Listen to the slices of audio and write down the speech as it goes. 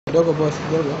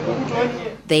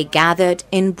They gathered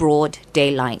in broad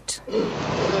daylight.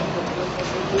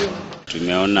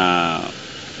 Tumeona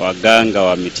waganga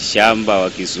wa mitishamba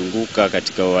wakizunguka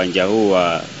katika uwanja huu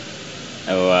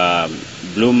wa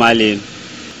Blue Malindi.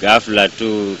 Ghafla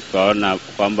tu kaona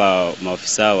kwamba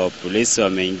maafisa wa polisi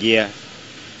wameingia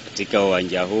katika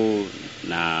uwanja huu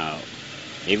na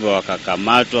hivyo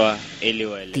wakakamatwa.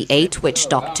 The 8 witch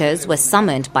doctors were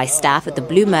summoned by staff at the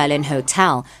Blue Merlin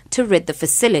Hotel to rid the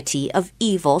facility of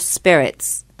evil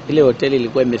spirits. Ile hoteli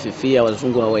ilikuwa imefifia,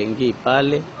 wazungu hawaingii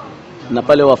pale, na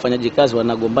pale wafanyajikazi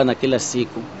wanagombana kila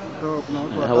siku,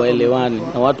 hawaelewani,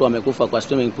 na watu wamekufa kwa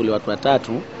swimming pool, watu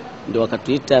 3, ndio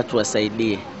wakatuita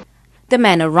tuwasaidie. The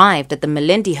men arrived at the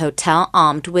Malindi Hotel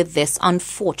armed with this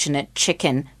unfortunate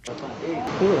chicken.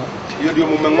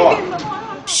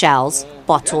 Shells,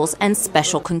 bottles and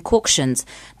special concoctions.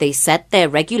 They set their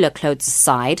regular clothes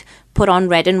aside, put on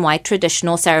red and white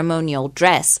traditional ceremonial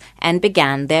dress and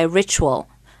began their ritual.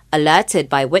 Alerted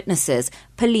by witnesses,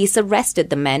 police arrested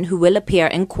the men who will appear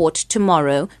in court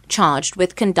tomorrow, charged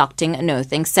with conducting an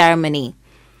oathing ceremony.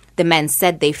 The men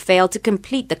said they failed to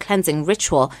complete the cleansing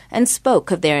ritual and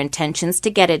spoke of their intentions to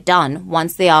get it done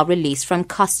once they are released from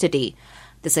custody.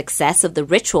 The success of the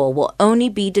ritual will only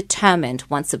be determined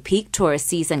once the peak tourist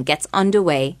season gets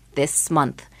underway this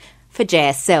month. For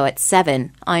JSO at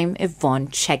 7, I'm Yvonne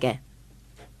Chege.